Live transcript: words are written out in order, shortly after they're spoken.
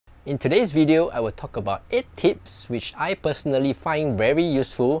In today's video, I will talk about 8 tips which I personally find very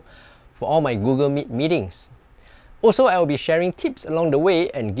useful for all my Google Meet meetings. Also, I will be sharing tips along the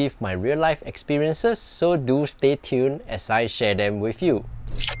way and give my real-life experiences, so do stay tuned as I share them with you.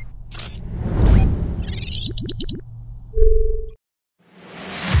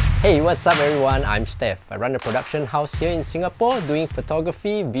 Hey, what's up everyone? I'm Steph. I run a production house here in Singapore doing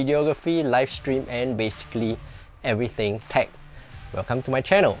photography, videography, live stream and basically everything tech. Welcome to my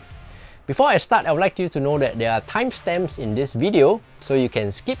channel. Before I start, I would like you to know that there are timestamps in this video, so you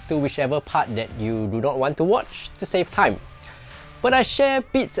can skip to whichever part that you do not want to watch to save time. But I share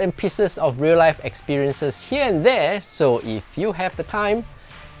bits and pieces of real-life experiences here and there, so if you have the time,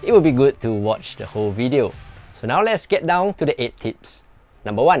 it will be good to watch the whole video. So now let's get down to the 8 tips.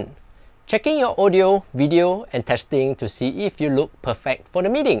 Number 1. Checking your audio, video and testing to see if you look perfect for the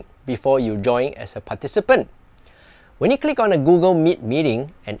meeting before you join as a participant. When you click on a Google Meet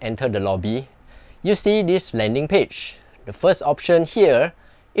meeting and enter the lobby, you see this landing page. The first option here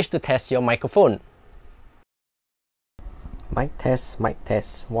is to test your microphone. Mic test,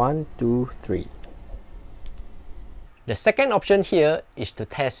 1, 2, 3. The second option here is to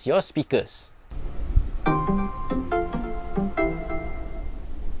test your speakers.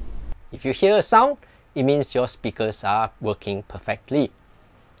 If you hear a sound, it means your speakers are working perfectly.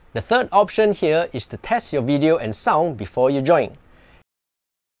 The third option here is to test your video and sound before you join.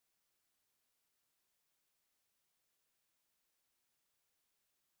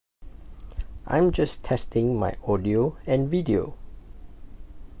 I'm just testing my audio and video.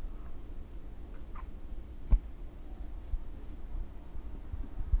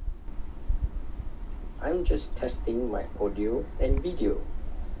 I'm just testing my audio and video.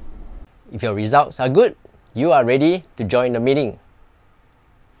 If your results are good, you are ready to join the meeting.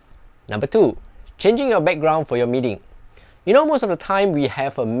 Number 2. Changing your background for your meeting. You know, most of the time we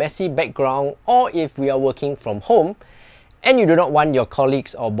have a messy background, or if we are working from home and you do not want your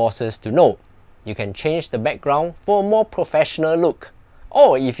colleagues or bosses to know, you can change the background for a more professional look.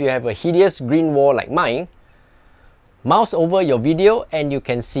 Or if you have a hideous green wall like mine, mouse over your video and you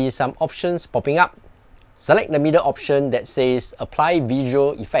can see some options popping up. Select the middle option that says Apply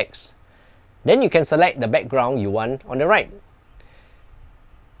Visual Effects. Then you can select the background you want on the right.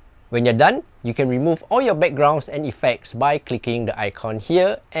 When you're done, you can remove all your backgrounds and effects by clicking the icon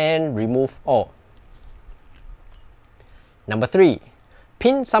here and remove all. Number 3.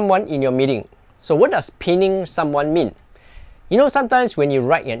 Pin someone in your meeting. So what does pinning someone mean? You know, sometimes when you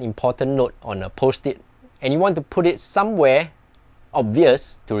write an important note on a post-it and you want to put it somewhere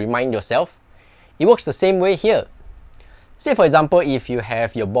obvious to remind yourself, it works the same way here. Say for example, if you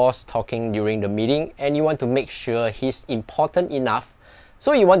have your boss talking during the meeting and you want to make sure he's important enough,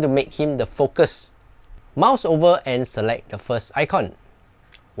 so you want to make him the focus. Mouse over and select the first icon.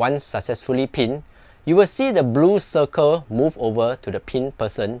 Once successfully pinned, you will see the blue circle move over to the pinned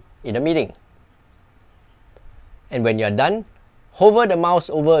person in the meeting. And when you're done, hover the mouse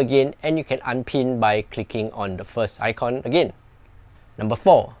over again and you can unpin by clicking on the first icon again. Number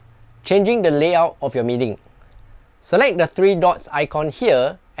 4. Changing the layout of your meeting. Select the 3 dots icon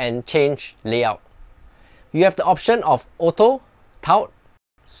here and change layout. You have the option of Auto, Tout,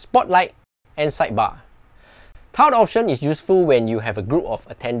 Spotlight and Sidebar. Tout option is useful when you have a group of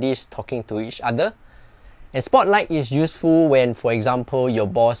attendees talking to each other. And Spotlight is useful when, for example, your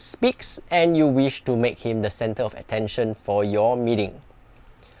boss speaks and you wish to make him the center of attention for your meeting.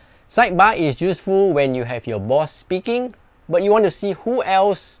 Sidebar is useful when you have your boss speaking, but you want to see who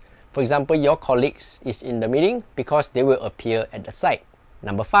else, for example, your colleagues, is in the meeting because they will appear at the side.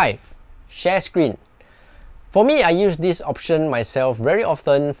 Number 5. Share screen. For me, I use this option myself very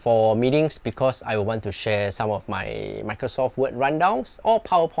often for meetings because I want to share some of my Microsoft Word rundowns or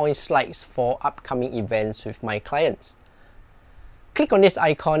PowerPoint slides for upcoming events with my clients. Click on this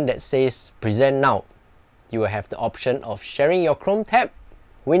icon that says Present Now. You will have the option of sharing your Chrome tab,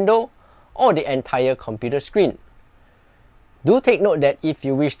 window, or the entire computer screen. Do take note that if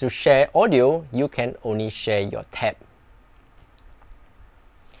you wish to share audio, you can only share your tab.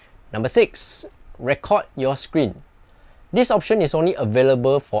 Number 6. Record your screen. This option is only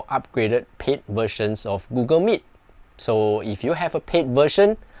available for upgraded paid versions of Google Meet. So if you have a paid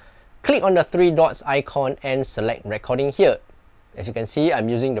version, click on the 3 dots icon and select recording here. As you can see, I'm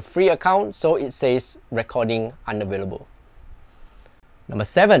using the free account, so it says recording unavailable. Number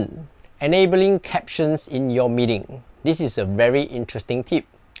 7. Enabling captions in your meeting. This is a very interesting tip.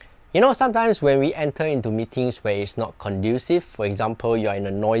 You know, sometimes when we enter into meetings where it's not conducive, for example, you're in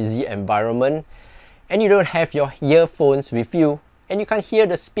a noisy environment and you don't have your earphones with you and you can't hear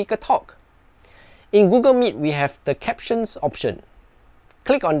the speaker talk. In Google Meet, we have the Captions option.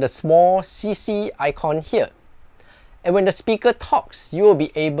 click on the small CC icon here. And when the speaker talks, you will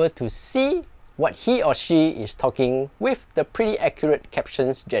be able to see what he or she is talking with the pretty accurate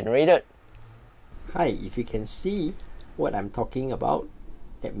captions generated. Hi, if you can see what I'm talking about,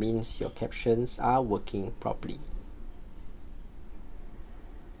 that means your captions are working properly.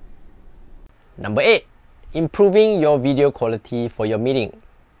 Number 8. Improving your video quality for your meeting.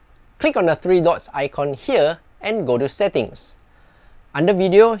 Click on the 3 dots icon here and go to Settings. Under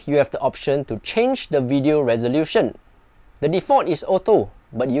Video, you have the option to change the video resolution. The default is auto,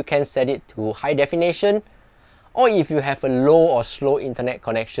 but you can set it to high definition, or if you have a low or slow internet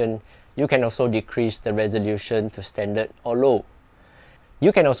connection, you can also decrease the resolution to standard or low.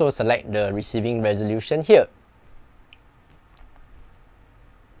 You can also select the receiving resolution here.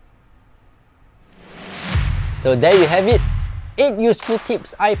 So there you have it, 8 useful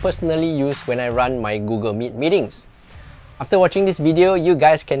tips I personally use when I run my Google Meet meetings. After watching this video, you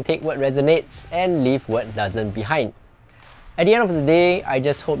guys can take what resonates and leave what doesn't behind. At the end of the day, I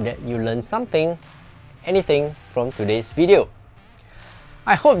just hope that you learned something, anything from today's video.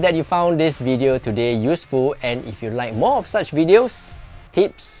 I hope that you found this video today useful, and if you like more of such videos,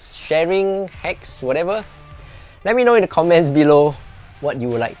 tips, sharing, hacks, whatever, let me know in the comments below what you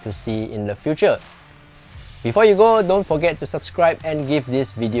would like to see in the future. Before you go, don't forget to subscribe and give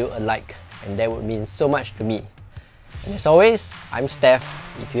this video a like, and that would mean so much to me. And as always, I'm Steph.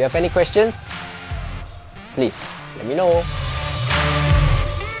 If you have any questions, please let me know.